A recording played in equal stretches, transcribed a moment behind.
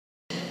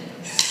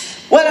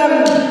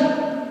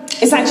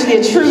It's actually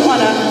a true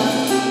honour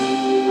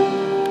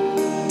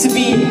to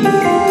be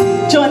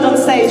joined on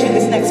stage with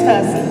this next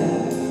person.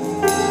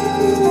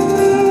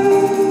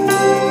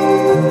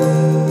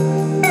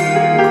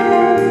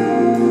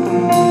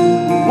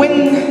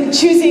 When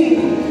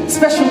choosing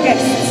special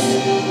guests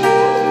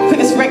for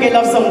this Reggae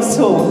Love Songs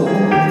tour,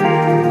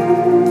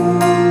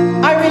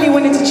 I really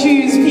wanted to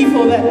choose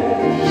people that,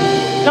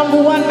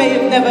 number one, may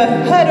have never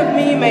heard of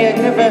me, may have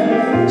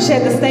never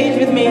shared the stage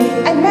with me,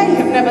 and may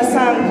have never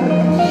sung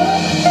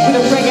with a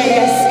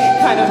reggae-esque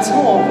kind of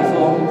tour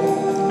before.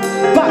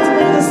 But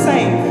all the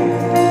same,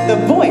 the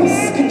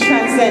voice can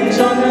transcend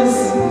genres,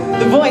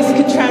 the voice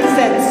can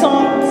transcend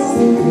songs.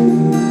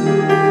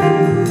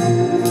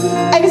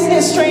 And isn't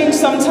it strange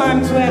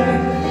sometimes when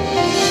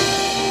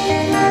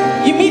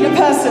you meet a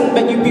person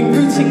but you've been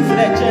rooting for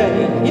their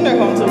journey? You know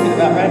who I'm talking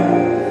about,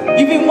 right?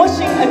 You've been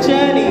watching a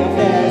journey of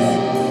theirs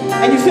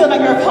and you feel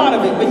like you're a part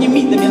of it. When you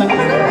meet them, you're like, oh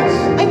my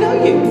gosh, I know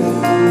you.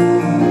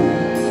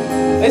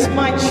 It's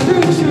my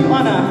true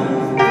honour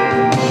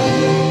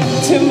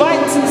to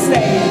invite to the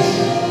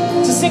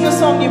stage, to sing a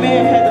song you may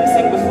have heard them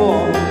sing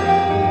before.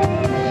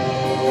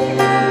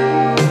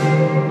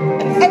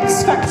 An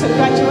X Factor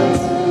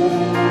graduate.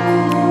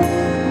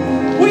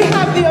 We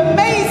have the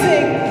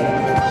amazing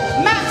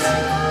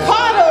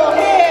Cardle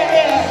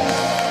here.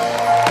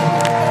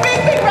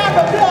 Big round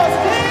of applause,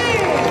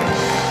 please.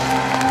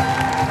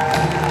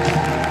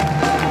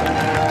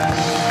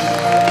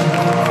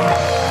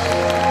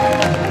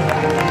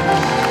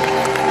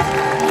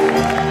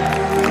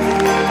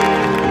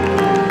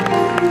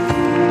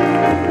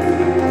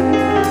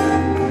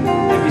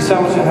 Thank you so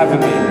much for having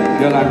me.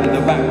 Yolanda,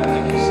 the back.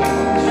 Thank you so much.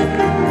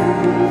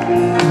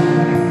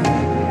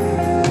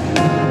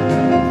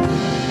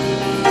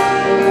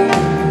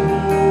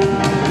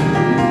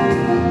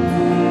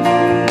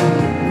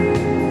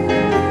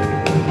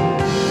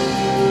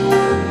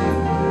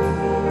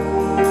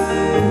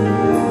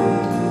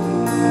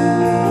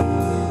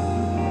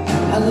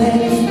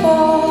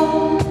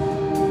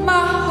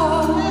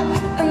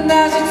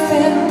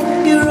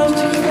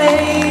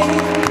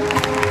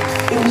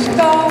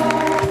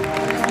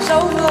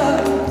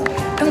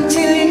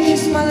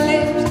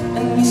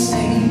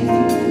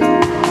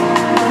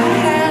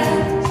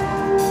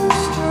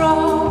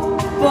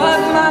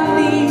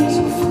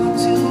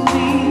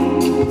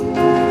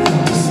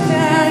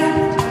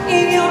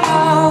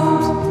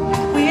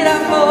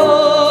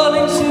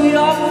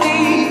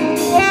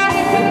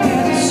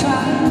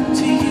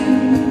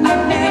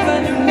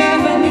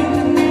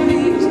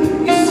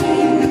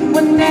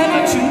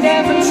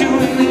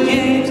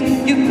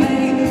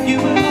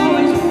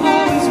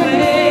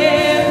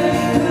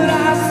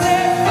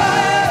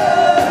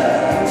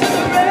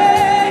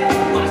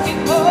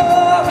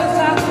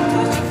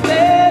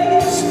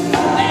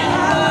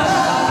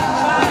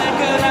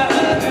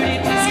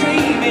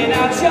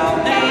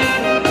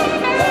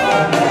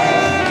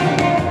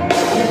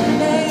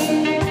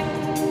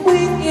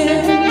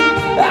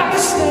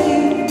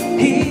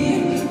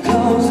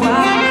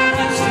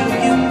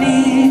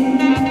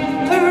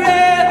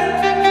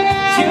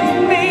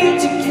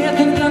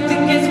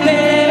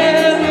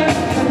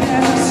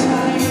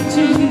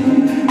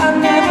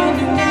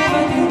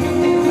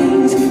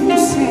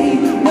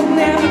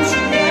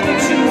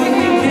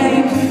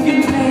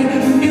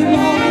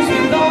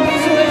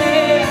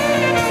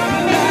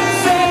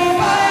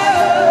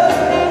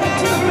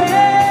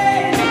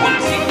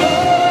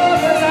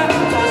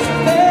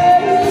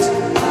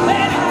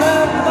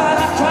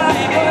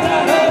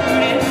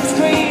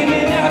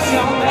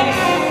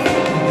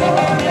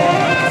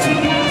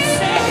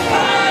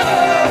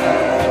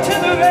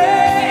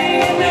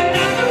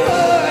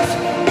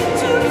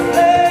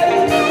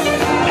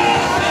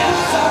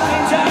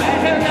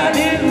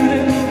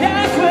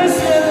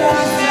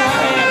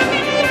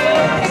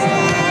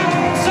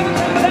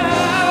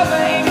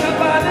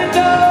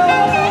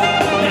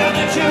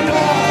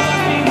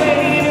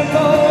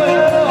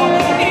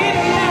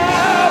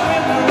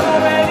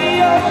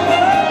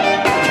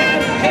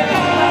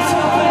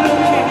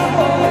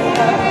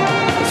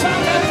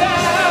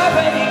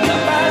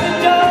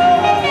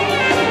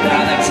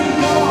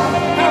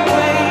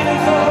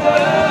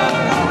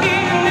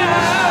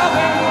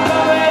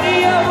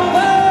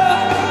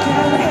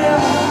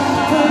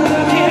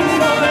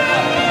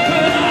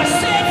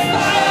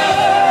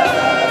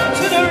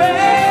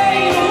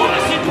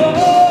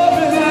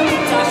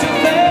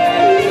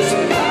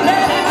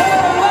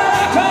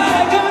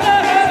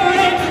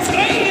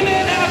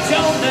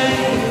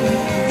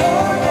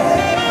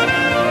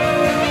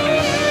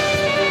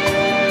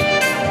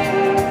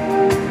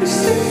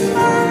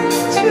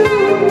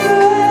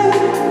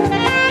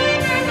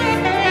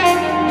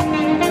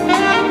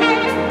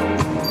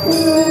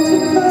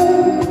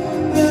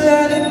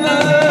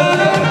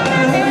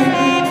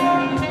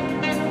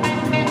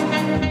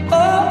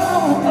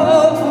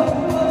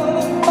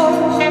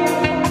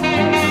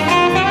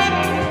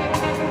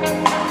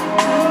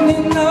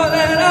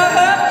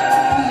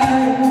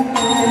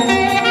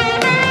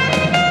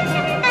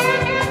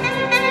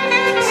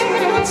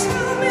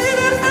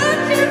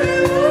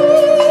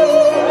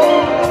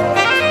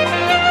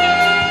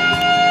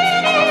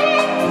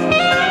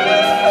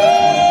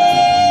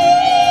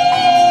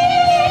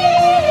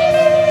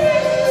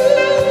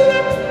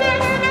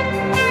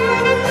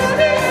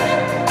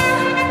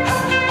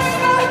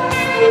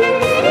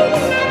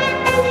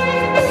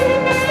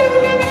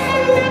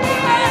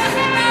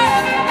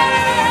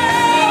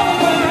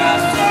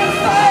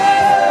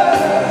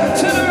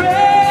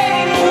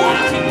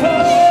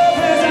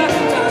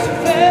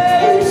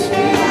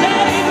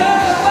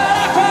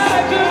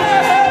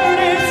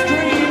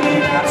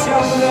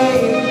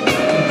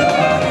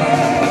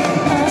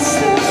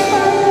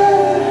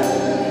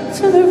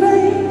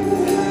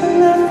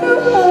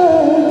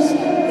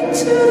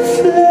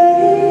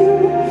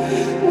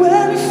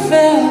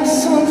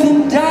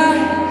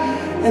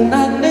 and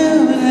I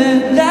knew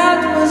that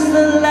that was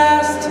the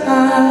last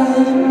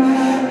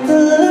time, the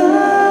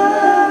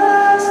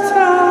last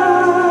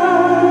time.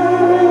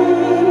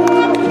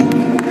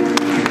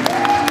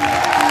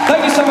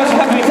 Thank you so much for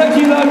having me.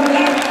 Thank you,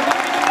 love.